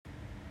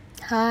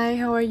Hi,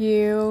 how are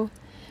you?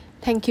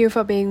 Thank you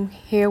for being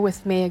here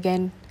with me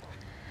again.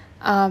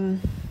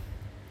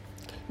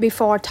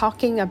 Before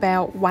talking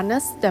about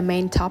oneness, the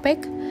main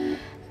topic,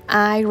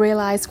 I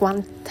realized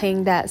one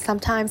thing that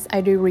sometimes I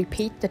do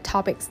repeat the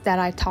topics that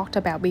I talked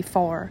about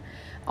before,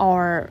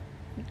 or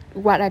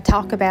what I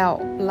talk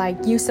about, like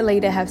usually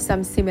they have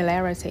some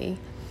similarity.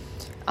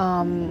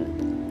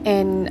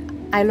 And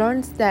I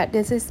learned that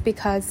this is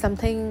because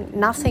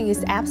nothing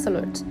is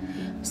absolute.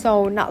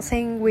 So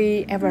nothing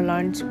we ever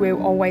learned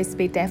will always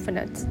be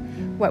definite.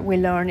 What we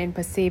learn and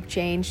perceive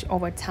change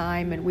over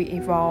time, and we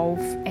evolve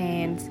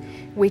and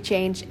we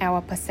change our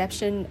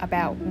perception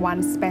about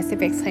one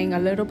specific thing a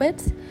little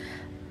bit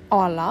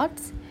or a lot.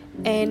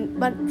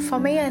 But for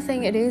me, I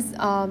think it is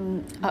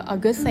a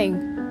good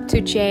thing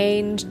to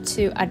change,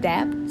 to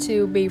adapt,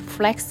 to be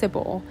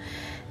flexible,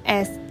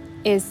 as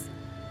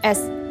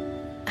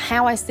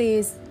how I see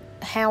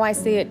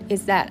it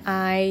is that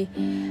I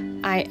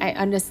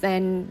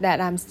understand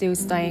that I'm still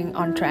staying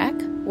on track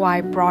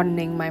while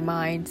broadening my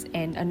mind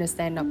and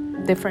understand of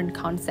different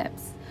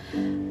concepts.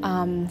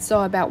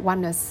 So about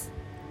oneness,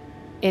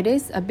 it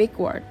is a big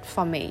word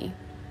for me,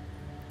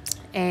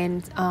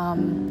 and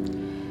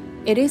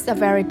it is a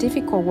very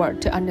difficult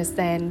word to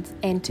understand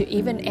and to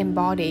even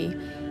embody.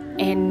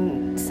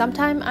 And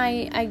sometimes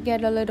I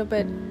get a little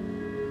bit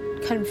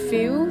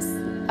confused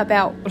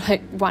about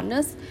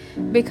oneness,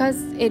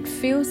 because it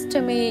feels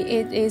to me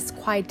it is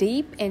quite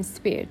deep and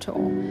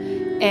spiritual,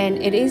 and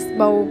it is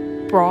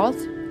both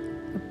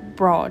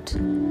broad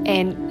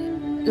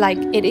and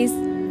it is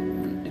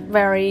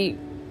very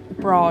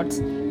broad,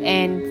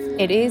 and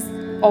it is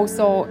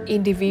also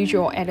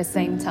individual at the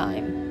same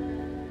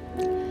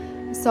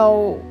time.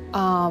 So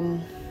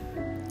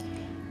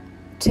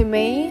to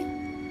me,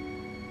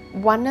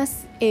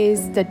 oneness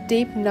is the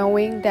deep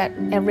knowing that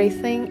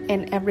everything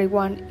and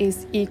everyone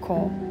is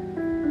equal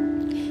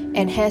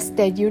and has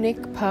their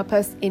unique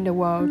purpose in the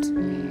world,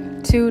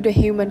 to the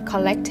human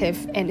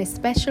collective, and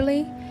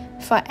especially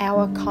for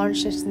our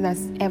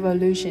consciousness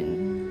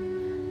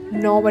evolution.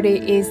 Nobody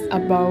is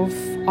above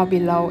or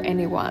below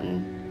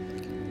anyone.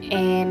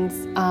 And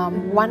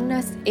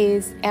oneness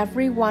is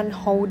everyone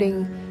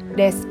holding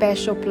their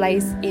special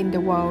place in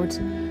the world,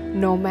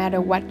 no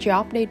matter what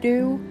job they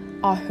do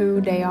or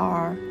who they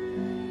are.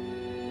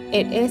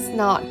 It is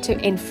not to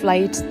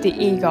inflate the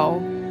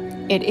ego.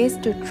 It is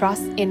to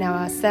trust in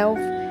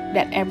ourselves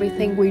that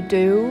everything we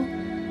do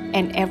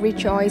and every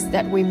choice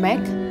that we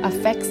make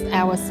affects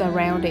our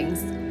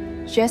surroundings,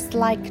 just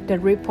like the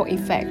ripple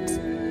effect.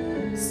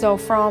 So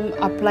from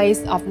a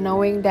place of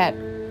knowing that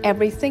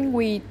everything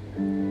we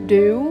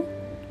do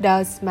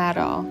does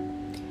matter,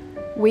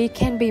 we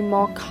can be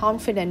more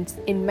confident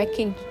in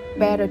making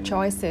better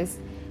choices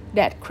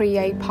that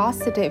create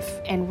positive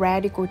and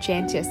radical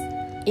changes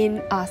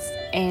in us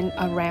and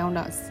around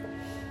us.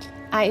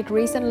 I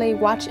recently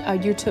watched a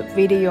YouTube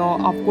video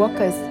of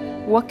workers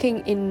working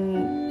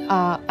in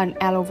an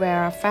aloe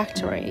vera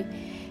factory,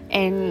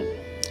 and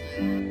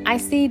I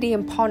see the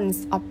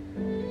importance of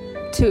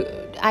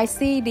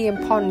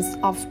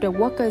the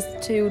workers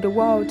to the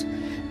world,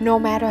 no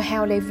matter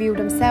how they view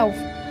themselves,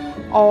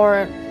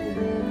 or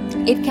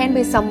it can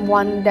be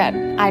someone that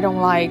I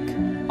don't like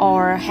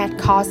or had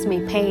caused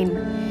me pain.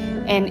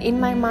 And in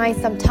my mind,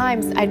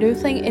 sometimes I do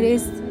think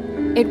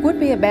it would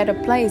be a better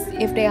place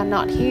if they are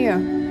not here,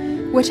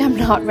 which I'm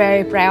not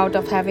very proud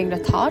of having the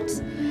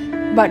thoughts,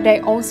 but they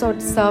also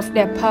serve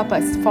their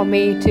purpose for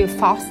me to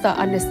foster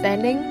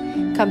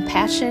understanding,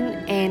 compassion,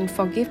 and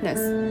forgiveness.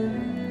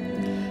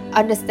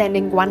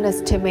 Understanding oneness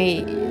to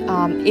me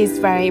is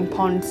very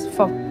important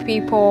for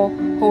people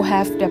who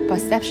have the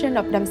perception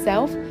of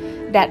themselves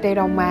that they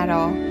don't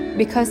matter,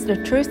 because the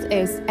truth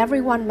is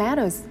everyone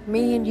matters,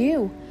 me and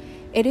you.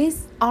 It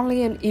is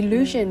only an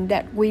illusion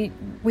that we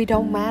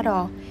don't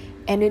matter,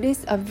 and it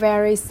is a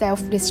very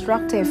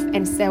self-destructive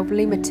and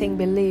self-limiting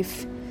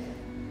belief.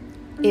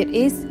 It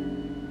is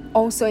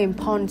also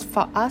important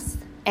for us,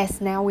 as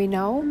now we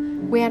know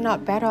we are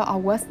not better or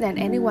worse than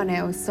anyone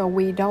else, so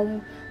we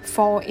don't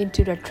fall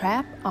into the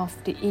trap of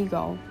the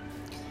ego.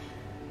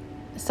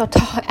 So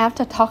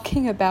after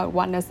talking about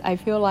oneness, I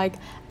feel like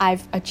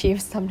I've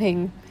achieved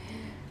something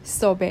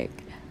so big.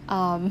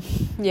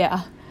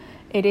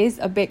 It is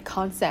a big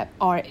concept,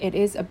 or it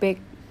is a big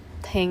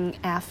thing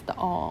after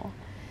all.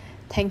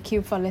 Thank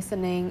you for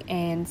listening,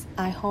 and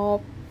I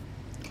hope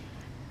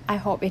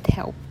it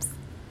helps.